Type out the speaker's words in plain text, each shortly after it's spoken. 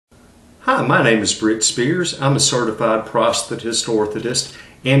Hi, my name is Britt Spears. I'm a certified prosthetist orthotist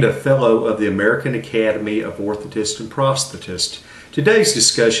and a fellow of the American Academy of Orthotists and Prosthetists. Today's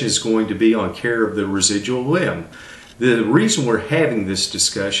discussion is going to be on care of the residual limb. The reason we're having this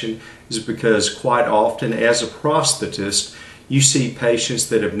discussion is because quite often as a prosthetist you see patients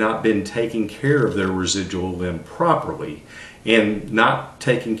that have not been taking care of their residual limb properly, and not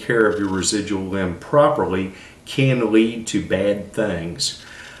taking care of your residual limb properly can lead to bad things.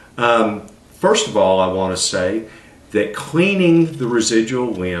 First of all, I want to say that cleaning the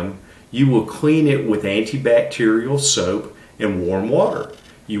residual limb, you will clean it with antibacterial soap and warm water.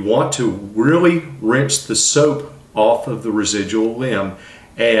 You want to really rinse the soap off of the residual limb,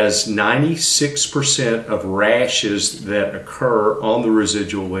 as 96% of rashes that occur on the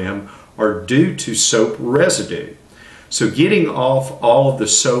residual limb are due to soap residue. So getting off all of the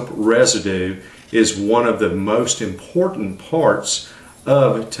soap residue is one of the most important parts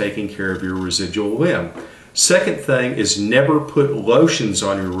of taking care of your residual limb. Second thing is never put lotions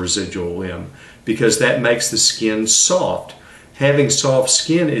on your residual limb, because that makes the skin soft. Having soft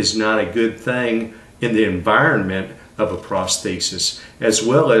skin is not a good thing in the environment of a prosthesis, as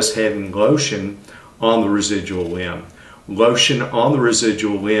well as having lotion on the residual limb. Lotion on the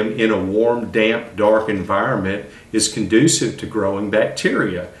residual limb in a warm, damp, dark environment is conducive to growing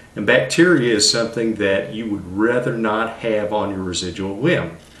bacteria. And bacteria is something that you would rather not have on your residual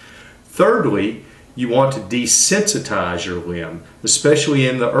limb. Thirdly, you want to desensitize your limb, especially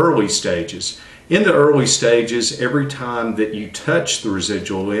in the early stages. In the early stages, every time that you touch the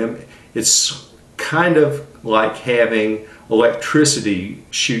residual limb, it's kind of like having electricity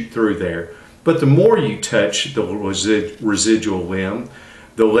shoot through there. But the more you touch the residual limb,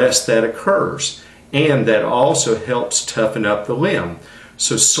 the less that occurs. And that also helps toughen up the limb.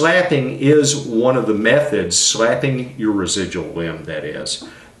 So slapping is one of the methods, slapping your residual limb that is,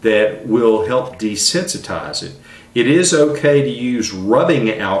 that will help desensitize it. It is okay to use rubbing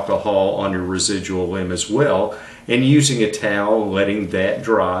alcohol on your residual limb as well, and using a towel and letting that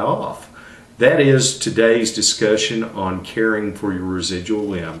dry off. That is today's discussion on caring for your residual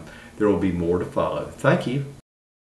limb. There will be more to follow. Thank you.